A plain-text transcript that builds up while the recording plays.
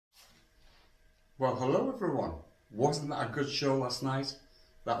Well, hello everyone. Wasn't that a good show last night?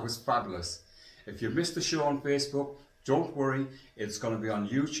 That was fabulous. If you missed the show on Facebook, don't worry. It's going to be on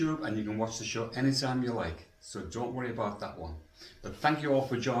YouTube and you can watch the show anytime you like. So don't worry about that one. But thank you all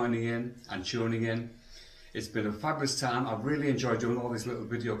for joining in and tuning in. It's been a fabulous time. I've really enjoyed doing all these little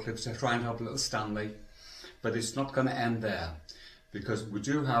video clips to try and help little Stanley. But it's not going to end there, because we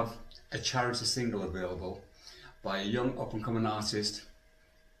do have a charity single available by a young up-and-coming artist,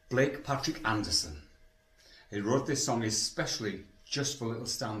 Blake Patrick Anderson. He wrote this song especially just for little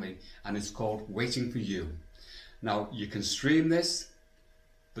Stanley, and it's called Waiting for You. Now, you can stream this,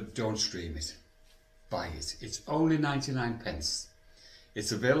 but don't stream it. Buy it. It's only 99 pence.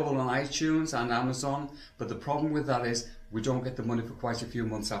 It's available on iTunes and Amazon, but the problem with that is we don't get the money for quite a few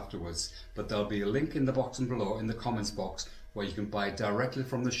months afterwards. But there'll be a link in the box and below in the comments box where you can buy it directly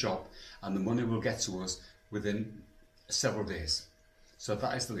from the shop, and the money will get to us within several days. So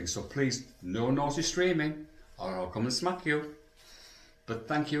that is the link. So please, no naughty streaming or I'll come and smack you. But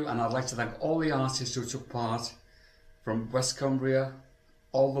thank you, and I'd like to thank all the artists who took part from West Cumbria,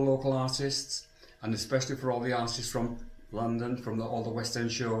 all the local artists, and especially for all the artists from London, from all the West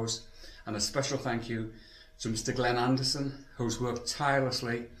End shows. And a special thank you to Mr. Glenn Anderson, who's worked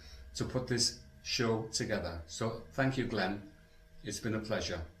tirelessly to put this show together. So thank you, Glenn. It's been a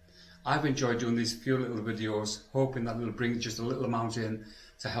pleasure. I've enjoyed doing these few little videos, hoping that it'll bring just a little amount in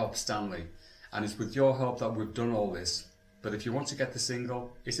to help Stanley. And it's with your help that we've done all this. But if you want to get the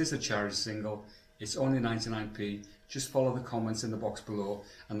single, it is a charity single. It's only 99p. Just follow the comments in the box below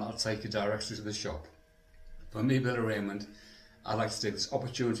and that'll take you directly to the shop. For me, Billy Raymond, I'd like to take this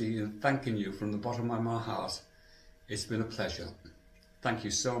opportunity in thanking you from the bottom of my heart. It's been a pleasure. Thank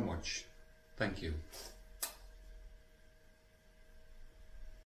you so much. Thank you.